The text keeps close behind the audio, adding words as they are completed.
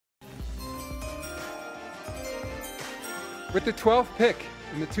With the 12th pick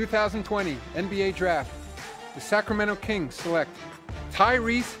in the 2020 NBA Draft, the Sacramento Kings select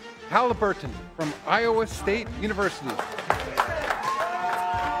Tyrese Haliburton from Iowa State University.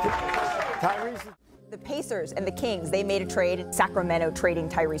 The Pacers and the Kings, they made a trade, Sacramento trading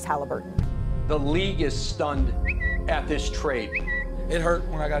Tyrese Haliburton. The league is stunned at this trade. It hurt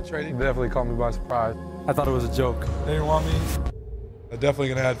when I got traded. It definitely caught me by surprise. I thought it was a joke. They didn't want me. I'm definitely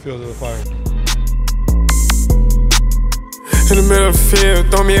gonna add fuel to the fire. In the middle of the field,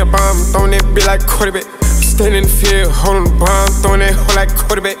 throw me a bomb, throwing that bitch like quarterback. Standing in the field, holding the bomb, throwing that hoe like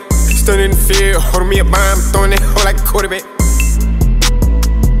quarterback. Standing in the field, holding me a bomb, throwing that hoe like quarterback.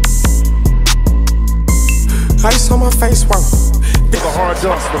 Ice on my face, wow. The hard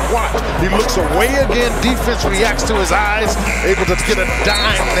dunks, but watch. He looks away again. Defense reacts to his eyes. Able to get a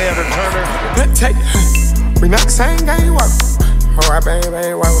dime there to Turner. Take, we not the same game, wow. Alright,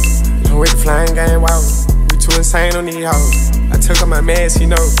 baby, wow. With the flying game, wow. We too insane on these hoes. I took off my mask, you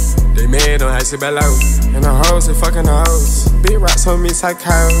know. They mad on icy below. And the hoes, they fucking the hoes. Big rocks on me,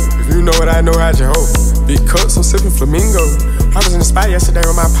 psycho. If you know what I know, how'd you hope? Big cups, I'm sipping flamingo. I was in the spot yesterday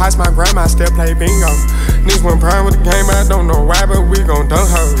with my pops, my grandma still play bingo. Niggas went prime with the game, I don't know why, but we gon'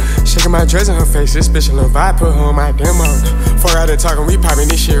 dunk her. Shaking my dress in her face, this bitch a little vibe, put her on my demo. Before I done talking, we popping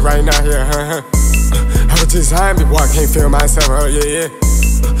this shit right now, yeah, I was designed, big boy, I can't feel myself, oh yeah.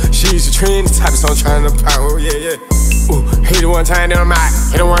 She's a trend, the type of song trying to pop, oh yeah. Hate it one time, then I'm out.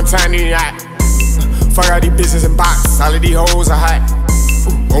 Hate it one time, then I'm out. Fuck all these bitches in box, all of these hoes are hot.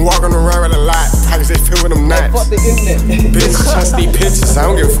 I'm walking around with a lot, pockets they fill with them nuts. Bitch, trust these pictures, I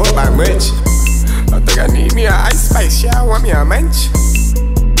don't give a fuck about much. I think I need me an ice spice, yeah, I want me a munch.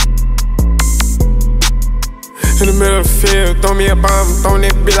 In the middle of the field, throw me a bomb, throwing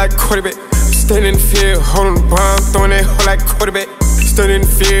that bitch like quarterback. Standing in the field, holding the bomb, throwing that hoe like quarterback. Standing in the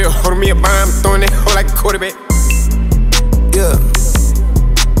field, holding me a bomb, throwing that hoe like quarterback. Yeah,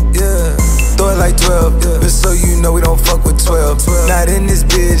 throw it like 12, just so you know we don't fuck with 12. Not in this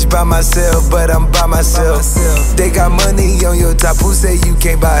bitch by myself, but I'm by myself. They got money on your top, who say you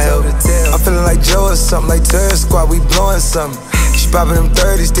can't buy help? I'm feeling like Joe or something, like Terror Squad, we blowing something. She popping them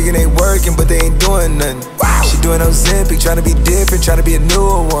 30s, thinking they working, but they ain't doing nothing. She doing Ozempic, trying to be different, trying to be a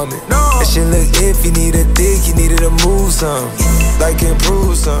newer woman. That shit look iffy, need a dick, you needed to move some. Like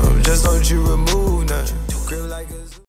improve some, just don't you remove nothing.